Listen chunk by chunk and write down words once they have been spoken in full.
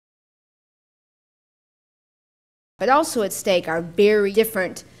But also at stake are very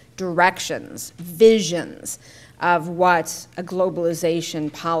different directions, visions of what a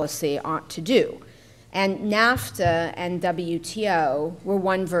globalization policy ought to do. And NAFTA and WTO were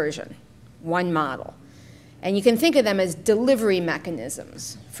one version, one model. And you can think of them as delivery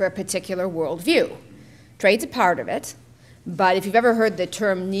mechanisms for a particular worldview. Trade's a part of it, but if you've ever heard the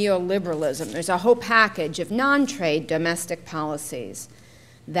term neoliberalism, there's a whole package of non-trade domestic policies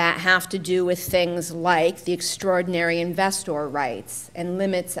that have to do with things like the extraordinary investor rights and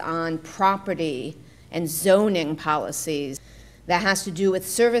limits on property and zoning policies, that has to do with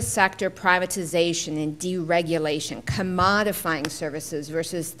service sector privatization and deregulation, commodifying services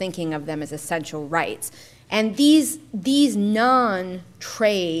versus thinking of them as essential rights. And these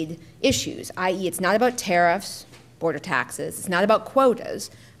non-trade issues, i.e. it's not about tariffs, border taxes, it's not about quotas,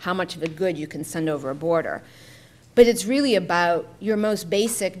 how much of a good you can send over a border, but it's really about your most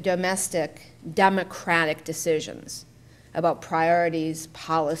basic domestic democratic decisions about priorities,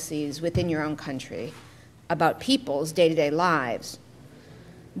 policies within your own country, about people's day-to-day lives.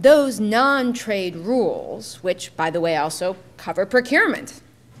 Those non-trade rules, which, by the way, also cover procurement,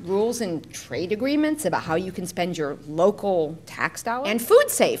 rules and trade agreements about how you can spend your local tax dollars, and food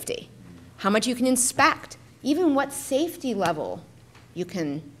safety, how much you can inspect, even what safety level you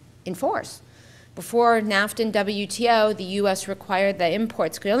can enforce. Before NAFTA and WTO, the US required that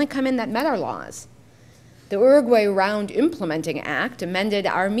imports could only come in that met our laws. The Uruguay Round Implementing Act amended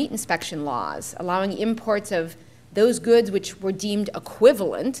our meat inspection laws, allowing imports of those goods which were deemed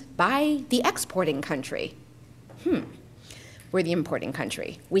equivalent by the exporting country. We're the importing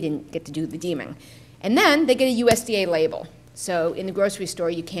country. We didn't get to do the deeming. And then they get a USDA label. So in the grocery store,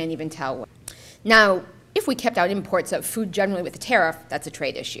 you can't even tell. Now, if we kept out imports of food generally with a tariff, that's a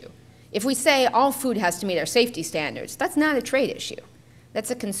trade issue. If we say all food has to meet our safety standards, that's not a trade issue. That's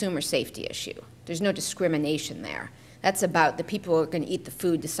a consumer safety issue. There's no discrimination there. That's about the people who are going to eat the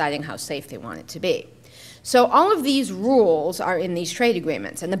food deciding how safe they want it to be. So all of these rules are in these trade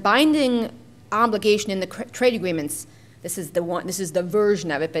agreements, and the binding obligation in the trade agreements, this is the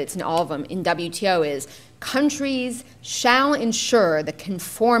version of it, but it's in all of them, in WTO is countries shall ensure the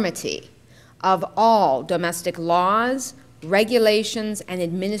conformity of all domestic laws, regulations, and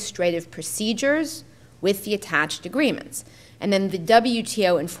administrative procedures with the attached agreements. And then the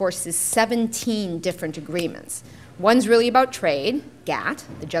WTO enforces 17 different agreements. One's really about trade, GATT,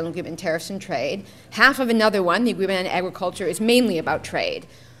 the General Agreement on Tariffs and Trade. Half of another one, the Agreement on Agriculture, is mainly about trade.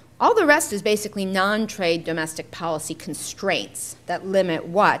 All the rest is basically non-trade domestic policy constraints that limit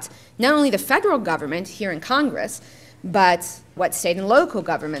what not only the federal government here in Congress, but what state and local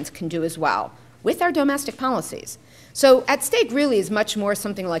governments can do as well with our domestic policies. So at stake really is much more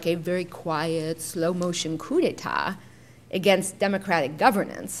something like a very quiet, slow-motion coup d'etat against democratic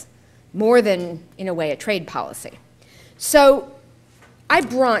governance, more than, in a way, a trade policy. So I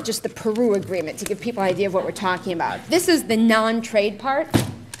brought just the Peru agreement to give people an idea of what we're talking about. This is the non-trade part.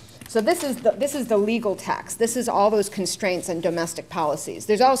 So this is the legal text. This is all those constraints on domestic policies.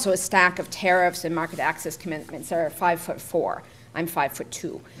 There's also a stack of tariffs and market access commitments that are 5'4". I'm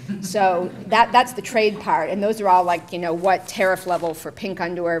 5'2". So that's the trade part, and those are all like, what tariff level for pink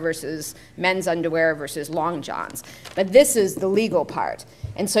underwear versus men's underwear versus long johns. But this is the legal part.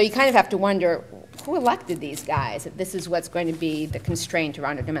 And so you kind of have to wonder, who elected these guys if this is what's going to be the constraint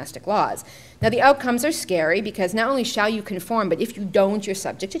around our domestic laws? Now the outcomes are scary because not only shall you conform, but if you don't, you're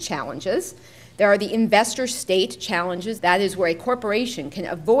subject to challenges. There are the investor-state challenges. That is where a corporation can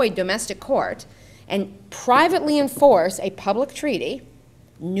avoid domestic court and privately enforce a public treaty,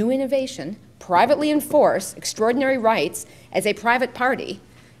 new innovation, privately enforce extraordinary rights as a private party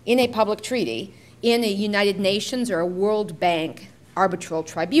in a public treaty in a United Nations or a World Bank arbitral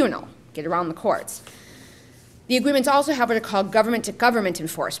tribunal, get around the courts. The agreements also have what are called government-to-government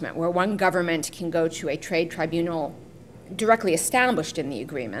enforcement, where one government can go to a trade tribunal directly established in the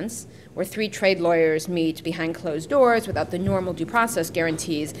agreements, where 3 trade lawyers meet behind closed doors without the normal due process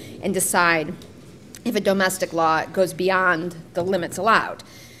guarantees and decide if a domestic law goes beyond the limits allowed.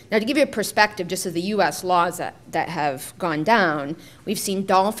 Now, to give you a perspective, just of the U.S. laws that have gone down, we've seen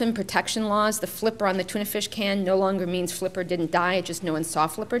dolphin protection laws. The flipper on the tuna fish can no longer means flipper didn't die, it just no one saw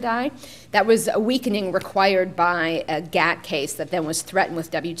flipper die. That was a weakening required by a GATT case that then was threatened with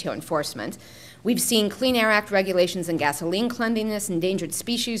WTO enforcement. We've seen Clean Air Act regulations on gasoline cleanliness, endangered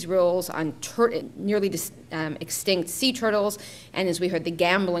species rules on nearly extinct sea turtles, and as we heard, the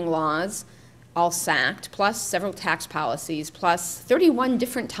gambling laws, all sacked, plus several tax policies, plus 31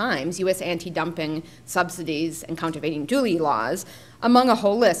 different times U.S. anti-dumping subsidies and countervailing duty laws, among a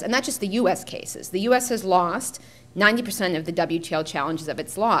whole list. And not just the U.S. cases. The U.S. has lost 90% of the WTO challenges of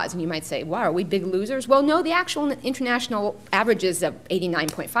its laws. And you might say, wow, are we big losers? Well, no, the actual international average is of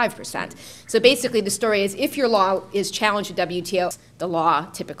 89.5%. So basically the story is if your law is challenged at WTO, the law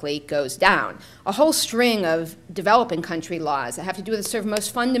typically goes down. A whole string of developing country laws that have to do with the sort of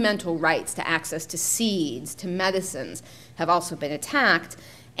most fundamental rights to access to seeds, to medicines, have also been attacked.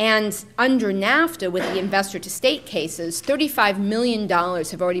 And under NAFTA, with the investor-to-state cases, $35 million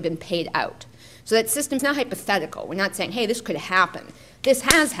have already been paid out. So that system's not hypothetical. We're not saying, hey, this could happen. This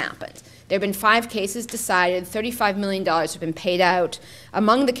has happened. There have been 5 cases decided, $35 million have been paid out.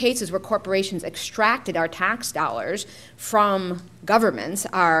 Among the cases where corporations extracted our tax dollars from governments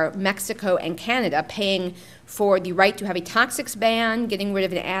are Mexico and Canada, paying for the right to have a toxics ban, getting rid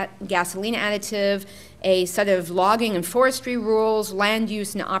of an gasoline additive, a set of logging and forestry rules, land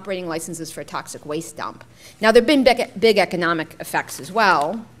use, and operating licenses for a toxic waste dump. Now, there have been big economic effects as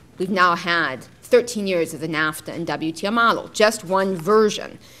well. We've now had 13 years of the NAFTA and WTO model, just one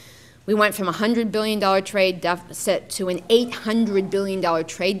version. We went from a $100 billion trade deficit to an $800 billion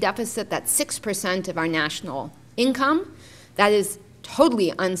trade deficit. That's 6% of our national income. That is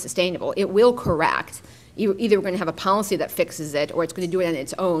totally unsustainable. It will correct. Either we're going to have a policy that fixes it, or it's going to do it on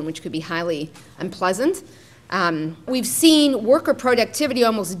its own, which could be highly unpleasant. We've seen worker productivity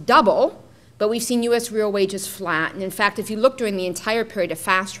almost double, but we've seen U.S. real wages flat. And in fact, if you look during the entire period of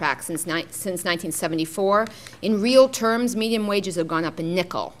fast track since 1974, in real terms, median wages have gone up a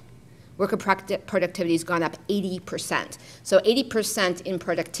nickel. Worker productivity has gone up 80%. So 80% in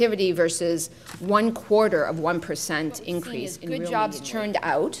productivity versus 1/4 of 1% increase in good jobs churned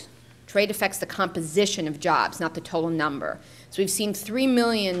out. Trade affects the composition of jobs, not the total number. So we've seen 3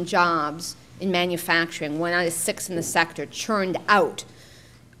 million jobs in manufacturing, 1 out of 6 in the sector, churned out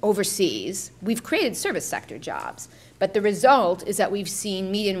overseas. We've created service sector jobs. But the result is that we've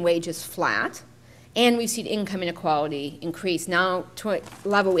seen median wages flat, and we've seen income inequality increase, now to a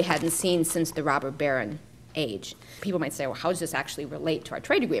level we hadn't seen since the robber baron age. People might say, well, how does this actually relate to our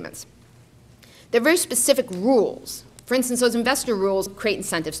trade agreements? There are very specific rules. For instance, those investor rules create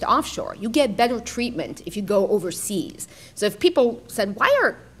incentives to offshore. You get better treatment if you go overseas. So if people said, why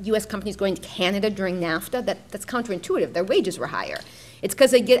are U.S. companies going to Canada during NAFTA? That's counterintuitive. Their wages were higher. It's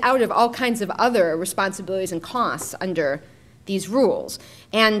because they get out of all kinds of other responsibilities and costs under these rules.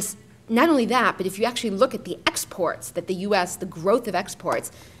 And not only that, but if you actually look at the exports that the U.S., the growth of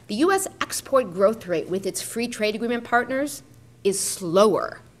exports, the U.S. export growth rate with its free trade agreement partners is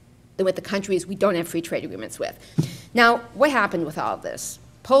slower than with the countries we don't have free trade agreements with. Now, what happened with all of this?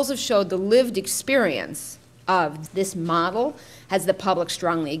 Polls have showed the lived experience of this model has the public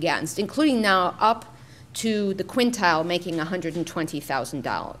strongly against, including now up to the quintile making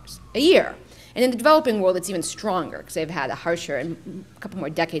 $120,000 a year. And in the developing world, it's even stronger because they've had a harsher and a couple more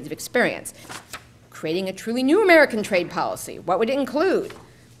decades of experience. Creating a truly new American trade policy. What would it include?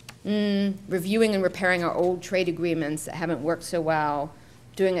 Reviewing and repairing our old trade agreements that haven't worked so well.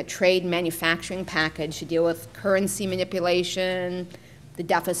 Doing a trade manufacturing package to deal with currency manipulation, the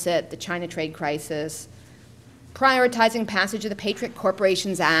deficit, the China trade crisis. Prioritizing passage of the Patriot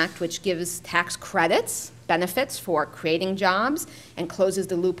Corporations Act, which gives tax credits, benefits for creating jobs, and closes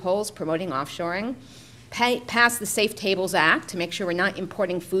the loopholes promoting offshoring. Pass the Safe Tables Act to make sure we're not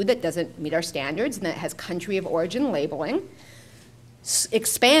importing food that doesn't meet our standards and that has country of origin labeling.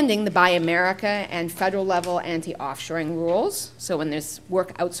 Expanding the Buy America and federal level anti-offshoring rules. So when there's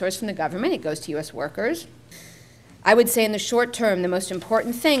work outsourced from the government, it goes to U.S. workers. I would say in the short term, the most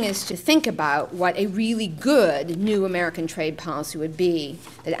important thing is to think about what a really good new American trade policy would be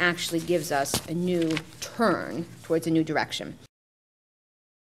that actually gives us a new turn towards a new direction.